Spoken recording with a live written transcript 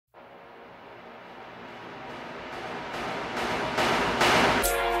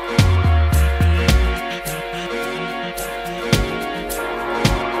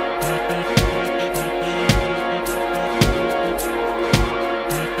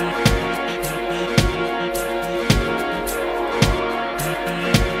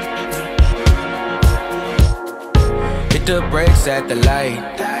Hit the brakes at the light,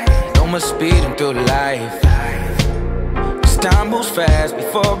 no more speeding through life. Cause time moves fast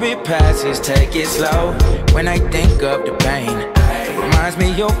before it passes, take it slow. When I think of the pain, it reminds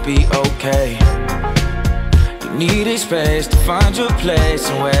me you'll be okay. You needed space to find your place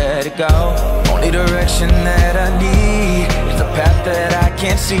and where to go. Only direction that I need is the path that I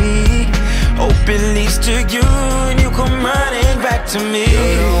can't see. Hope it leads to you and you come running back to me.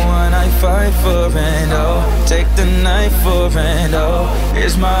 You're the one I fight for and oh, take the knife for and oh,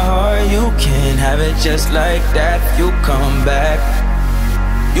 here's my heart, you can have it just like that if you come back.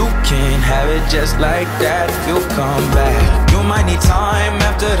 You can have it just like that if you come back. You might need time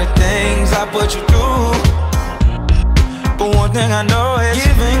after the things I put you through, but one thing I know is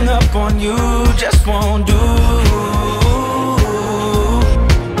giving up on you just won't do.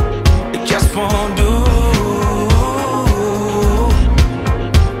 It just won't do.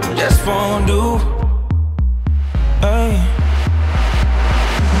 Just won't do. Hey.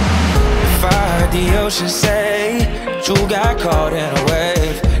 If I heard the ocean say that you got caught in a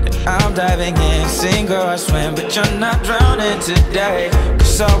wave, then I'm diving in, sink or I swim, but you're not drowning today.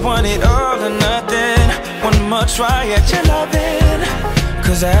 Cause I want it all or nothing, one more try at your loving.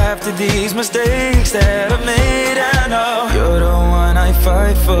 Cause after these mistakes that I've made, I know you're the one I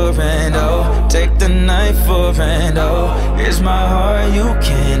fight for and oh, take the knife for and oh, here's my heart, you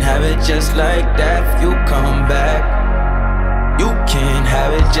can have it just like that if you come back. You can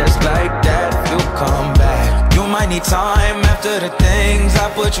have it just like that if you come back. You might need time after the things I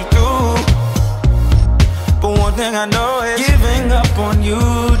put you through, but one thing I know is giving up on you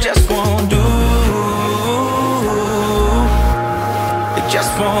just won't do. It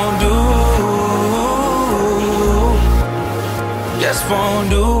just won't do. Just won't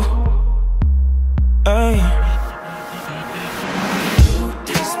do. Hey.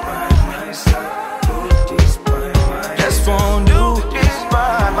 Just won't do this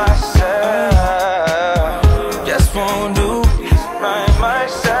by myself. Just won't do this by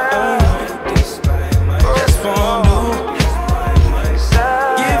myself. Just won't do.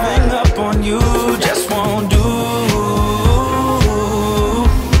 Giving up on you just won't do.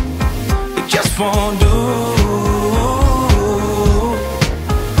 It just won't do.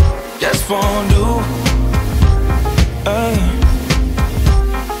 Just won't do. Hey.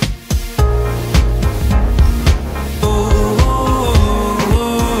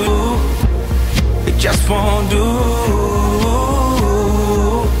 Just won't do.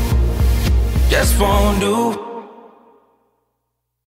 Just won't do.